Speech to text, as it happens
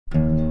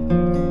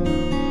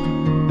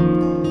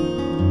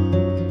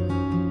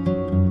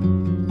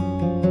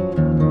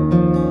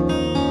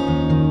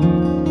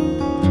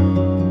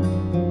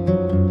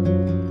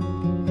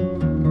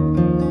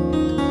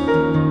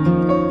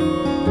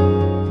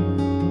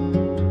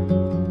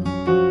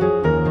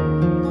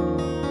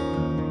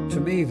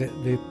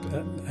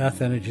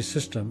Earth energy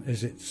system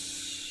is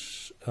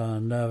its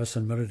nervous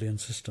and meridian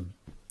system,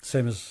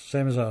 same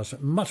as ours,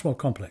 much more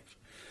complex.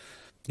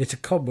 It's a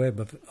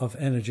cobweb of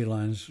energy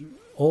lines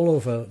all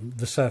over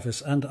the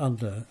surface and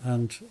under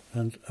and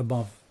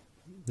above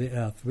the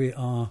Earth. We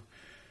are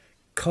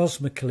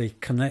cosmically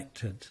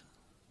connected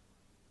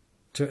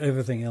to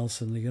everything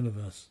else in the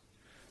universe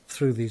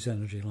through these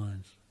energy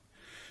lines.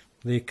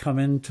 They come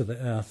into the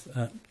Earth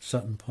at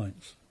certain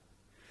points.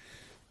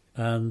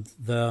 And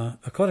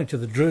according to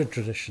the Druid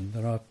tradition,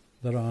 there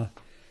are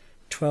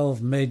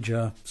 12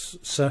 major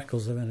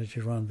circles of energy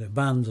around the Earth,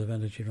 bands of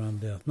energy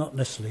around the Earth, not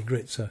necessarily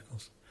great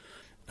circles.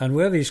 And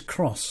where these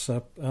cross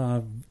are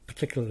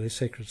particularly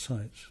sacred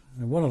sites.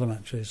 And one of them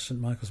actually is St.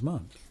 Michael's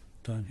Mount,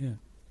 down here.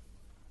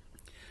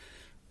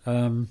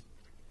 And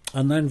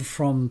then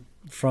from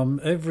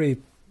every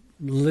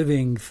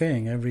living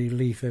thing, every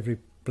leaf, every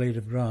blade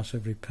of grass,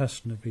 every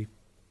person, every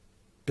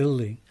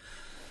building,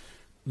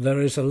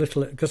 there is a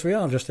little, because we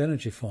are just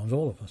energy forms,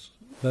 all of us.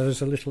 There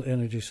is a little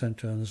energy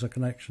centre, and there's a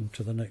connection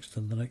to the next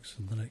and the next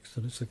and the next,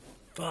 and it's a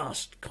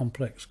vast,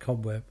 complex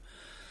cobweb.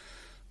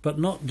 But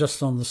not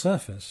just on the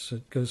surface,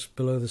 it goes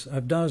below this.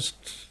 I've dowsed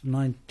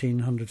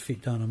 1,900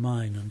 feet down a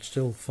mine and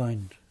still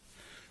find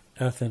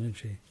earth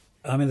energy.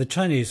 I mean, the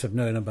Chinese have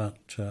known about,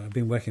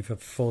 been working for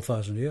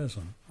 4,000 years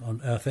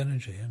on earth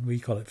energy, and we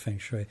call it feng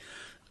shui.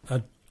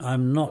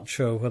 I'm not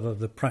sure whether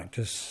the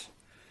practice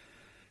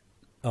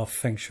of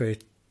feng shui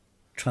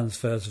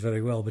transfers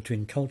very well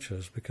between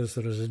cultures, because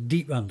there is a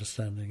deep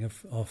understanding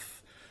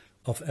of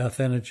earth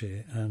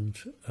energy and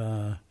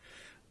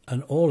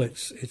all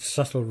its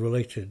subtle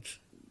related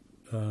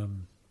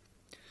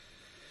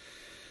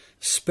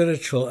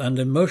spiritual and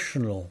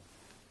emotional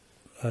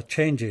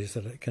changes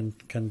that it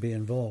can be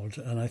involved.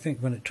 And I think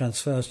when it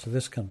transfers to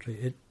this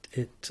country,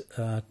 it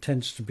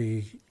tends to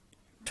be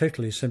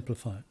totally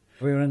simplified.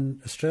 We were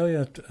in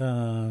Australia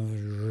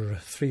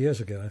 3 years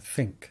ago, I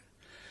think,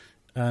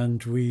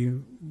 and we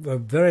were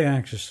very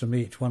anxious to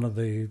meet one of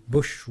the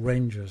bush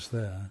rangers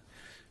there,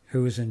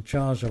 who was in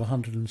charge of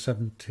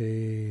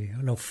 470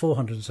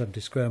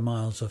 square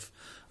miles of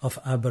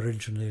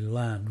Aboriginal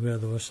land, where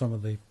there were some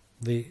of the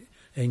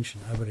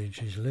ancient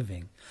Aborigines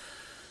living.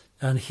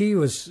 And he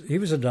was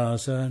a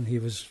dowser, and he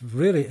was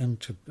really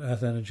into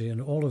earth energy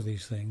and all of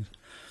these things.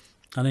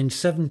 And in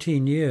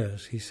 17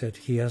 years, he said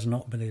he has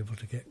not been able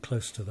to get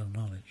close to the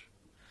knowledge.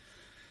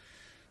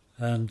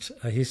 And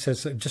he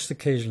says that just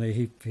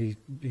occasionally he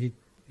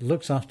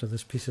looks after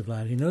this piece of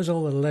land. He knows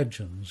all the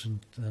legends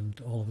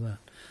and all of that.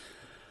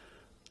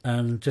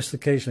 And just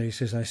occasionally he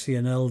says, I see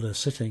an elder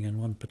sitting in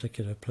one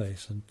particular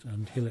place,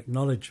 and he'll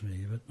acknowledge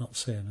me but not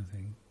say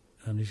anything.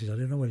 And he says, I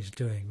don't know what he's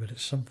doing, but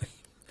it's something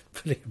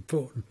pretty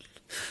important.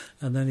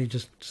 And then he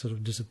just sort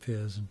of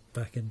disappears and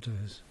back into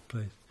his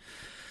place.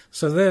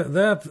 So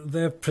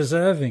they're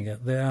preserving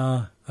it. They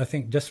are, I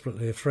think,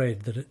 desperately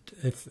afraid that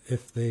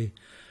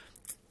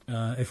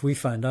if we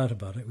find out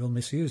about it, we'll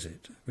misuse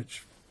it,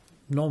 which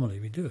normally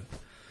we do.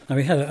 And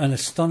we had an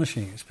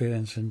astonishing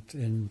experience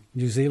in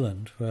New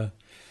Zealand, where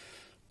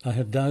I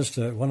had dowsed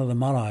one of the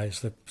Marais,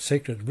 the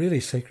really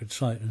sacred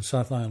site in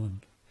South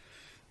Island,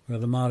 where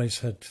the Maoris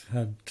had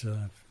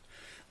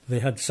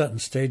certain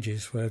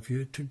stages where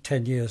it took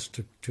 10 years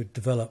to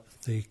develop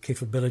the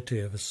capability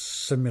of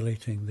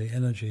assimilating the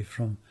energy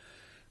from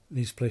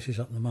these places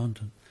up the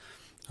mountain.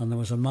 And there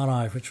was a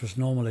marae which was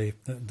normally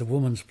the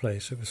woman's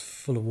place. It was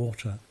full of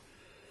water.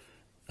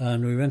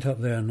 And we went up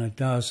there and I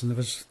dowsed, and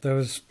there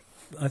was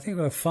I think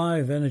there were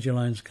 5 energy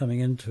lines coming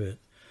into it,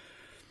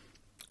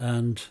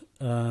 and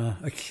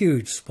a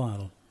huge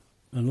spiral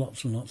and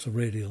lots of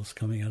radials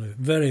coming out of it.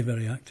 Very,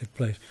 very active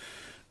place,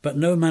 but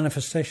no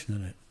manifestation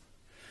in it.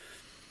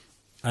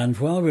 And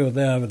while we were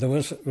there,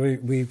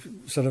 we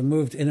sort of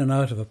moved in and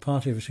out of a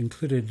party which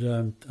included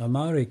a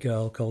Maori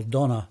girl called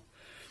Donna,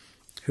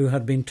 who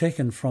had been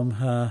taken from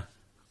her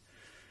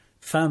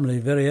family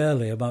very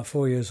early, about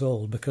 4 years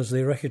old, because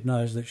they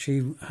recognised that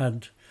she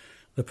had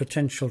the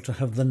potential to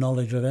have the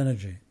knowledge of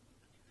energy.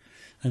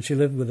 And she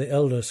lived with the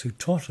elders who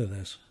taught her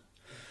this.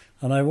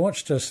 And I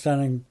watched her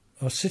sitting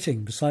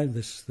beside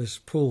this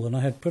pool, and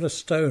I had put a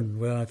stone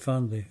where I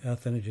found the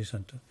Earth Energy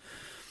Centre.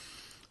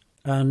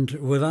 And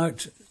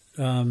without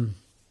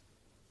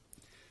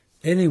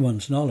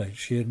anyone's knowledge,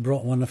 she had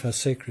brought one of her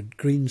sacred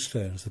green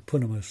stones, the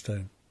Punamo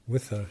stone,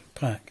 with her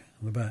pack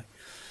on the back.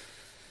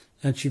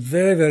 And she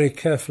very, very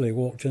carefully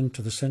walked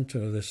into the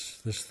centre of this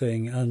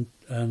thing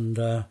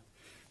and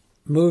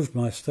moved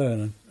my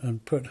stone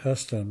and put her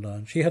stone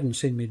down. She hadn't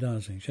seen me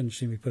dowsing. She hadn't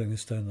seen me putting the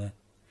stone there.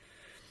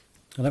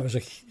 And that was a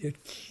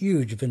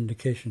huge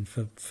vindication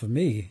for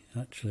me,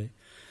 actually.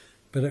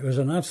 But it was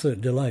an absolute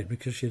delight,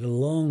 because she had a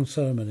long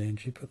ceremony and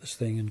she put this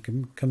thing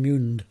and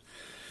communed.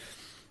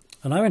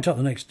 And I went up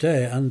the next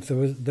day, and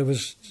there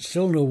was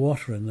still no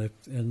water in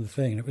the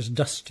thing, and it was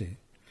dusty.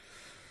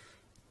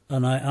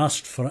 And I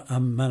asked for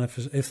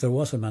if there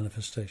was a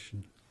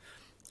manifestation.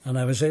 And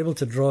I was able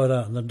to draw it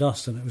out in the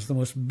dust, and it was the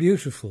most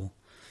beautiful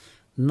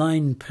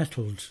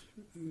 9-petaled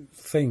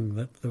thing.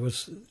 That there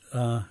was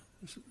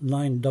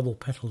 9 double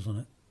petals on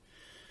it.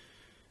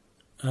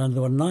 and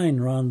there were 9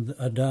 round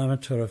a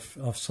diameter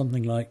of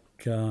something like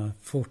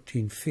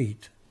 14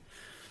 feet.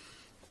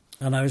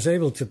 And I was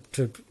able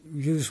to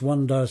use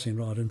one dowsing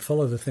rod and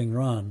follow the thing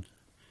round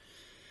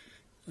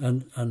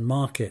and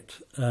mark it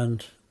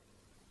and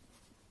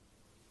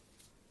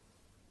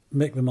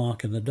make the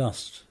mark in the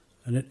dust.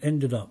 And it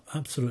ended up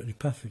absolutely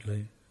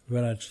perfectly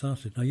where I'd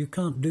started. Now, you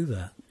can't do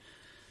that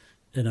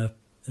in a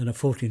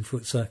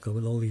 14-foot circle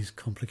with all these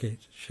complicated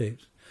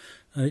shapes.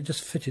 And it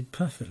just fitted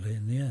perfectly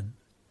in the end.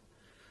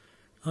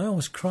 I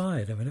almost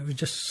cried. I mean, it was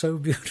just so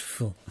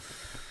beautiful.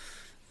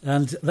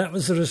 And that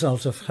was the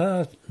result of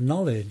her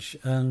knowledge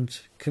and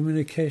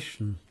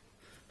communication,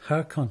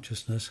 her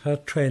consciousness, her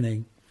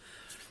training,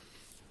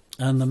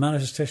 and the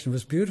manifestation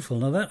was beautiful.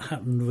 Now, that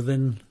happened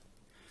within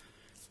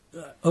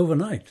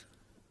overnight.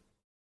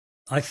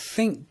 I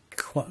think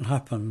what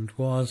happened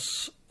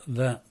was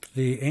that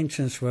the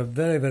ancients were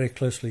very, very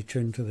closely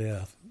tuned to the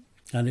earth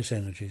and its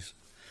energies.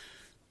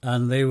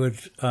 And they would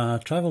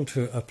travel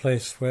to a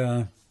place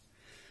where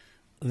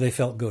they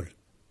felt good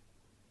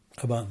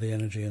about the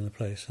energy in the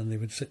place, and they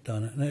would sit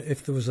down. And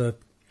if there was a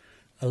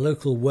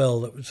local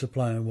well that would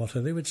supply them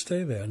water, they would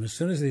stay there. And as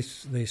soon as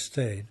they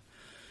stayed,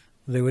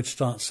 they would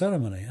start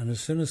ceremony. And as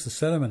soon as the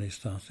ceremony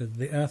started,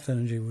 the earth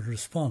energy would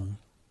respond.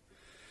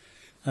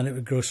 And it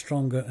would grow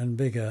stronger and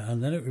bigger,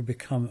 and then it would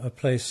become a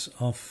place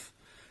of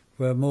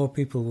where more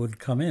people would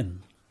come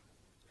in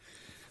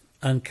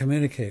and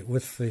communicate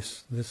with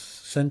this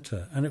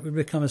centre, and it would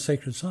become a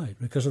sacred site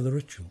because of the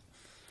ritual.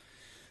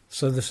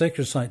 So the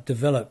sacred site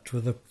developed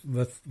with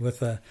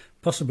a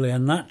possibly a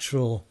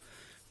natural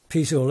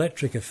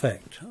piezoelectric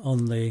effect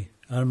on a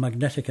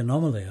magnetic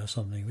anomaly or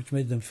something, which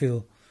made them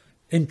feel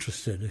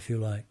interested, if you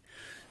like.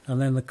 And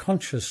then the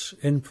conscious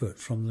input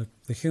from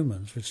the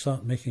humans would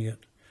start making it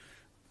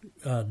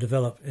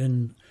develop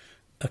in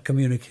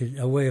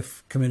a way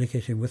of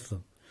communicating with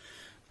them,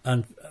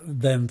 and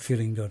them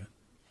feeling good.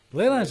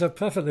 Leylines are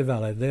perfectly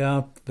valid. They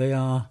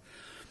are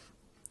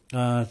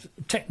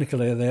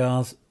technically they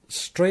are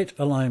straight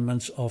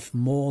alignments of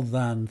more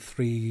than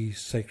 3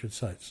 sacred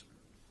sites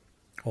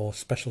or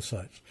special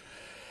sites,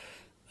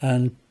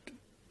 and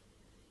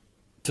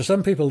to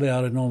some people they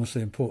are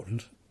enormously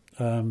important.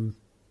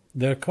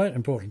 They're quite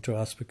important to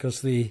us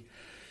because the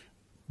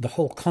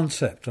whole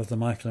concept of the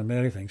Michael and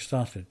Mary thing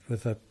started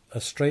with a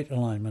straight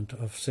alignment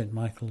of St.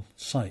 Michael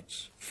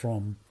sites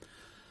from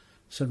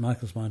St.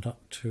 Michael's Mount up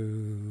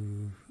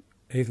to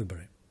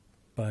Avebury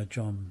by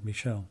John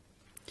Michel.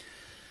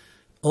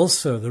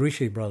 Also, the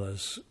Rishi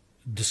brothers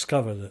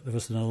discovered that there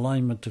was an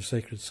alignment of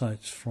sacred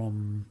sites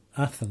from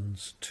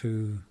Athens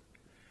to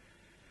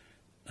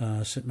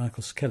St.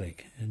 Michael's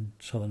Skellig in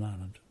Southern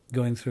Ireland,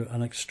 going through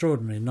an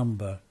extraordinary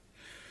number.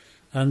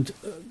 And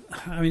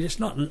I mean, it's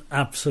not an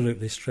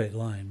absolutely straight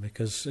line,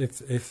 because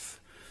if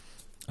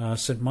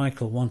St.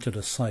 Michael wanted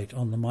a site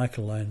on the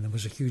Michael line and there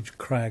was a huge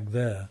crag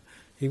there,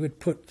 he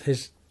would put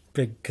his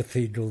big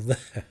cathedral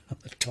there on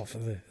the top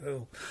of the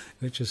hill,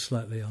 which is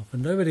slightly off.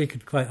 And nobody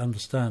could quite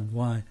understand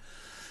why.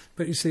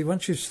 But you see,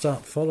 once you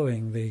start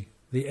following the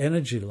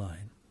energy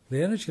line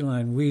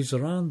weaves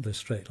around the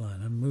straight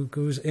line and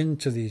goes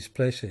into these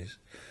places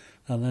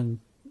and then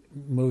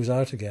moves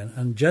out again,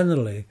 and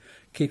generally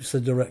keeps the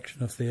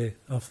direction of the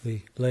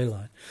ley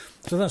line.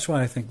 So that's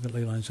why I think that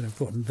ley lines are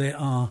important. They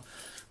are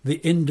the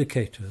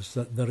indicators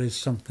that there is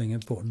something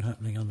important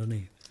happening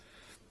underneath.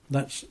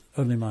 That's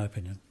only my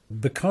opinion.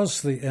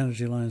 Because the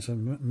energy lines are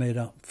made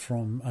up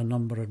from a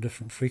number of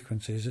different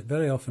frequencies, it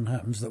very often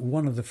happens that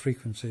one of the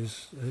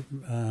frequencies,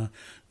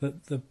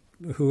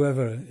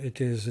 whoever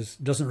it is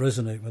doesn't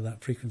resonate with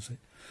that frequency,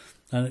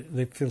 and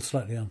they feel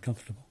slightly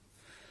uncomfortable.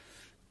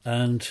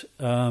 And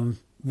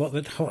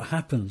what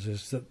happens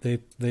is that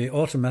they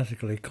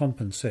automatically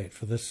compensate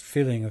for this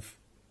feeling of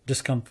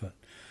discomfort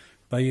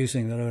by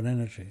using their own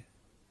energy.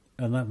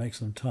 And that makes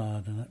them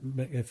tired, and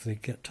if they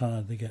get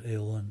tired, they get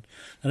ill. And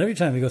every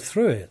time they go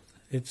through it,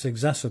 it's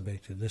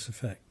exacerbated, this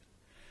effect.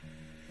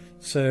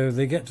 So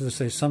they get to the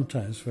stage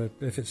sometimes where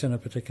if it's in a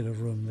particular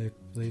room,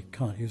 they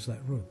can't use that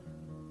room.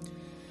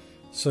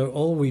 So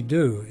all we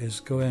do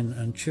is go in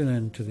and tune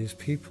in to these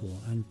people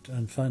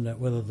and find out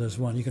whether there's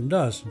one. You can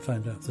dowse and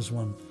find out if there's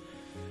one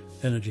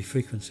energy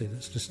frequency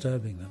that's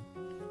disturbing them.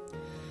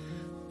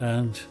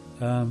 And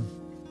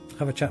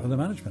have a chat with the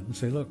management and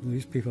say, look,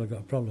 these people have got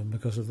a problem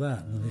because of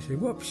that. And they say,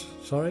 whoops,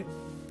 sorry.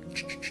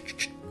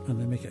 And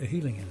they make it a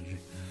healing energy.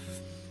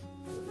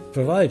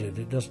 Provided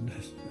it doesn't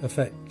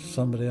affect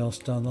somebody else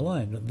down the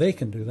line. But they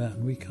can do that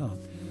and we can't.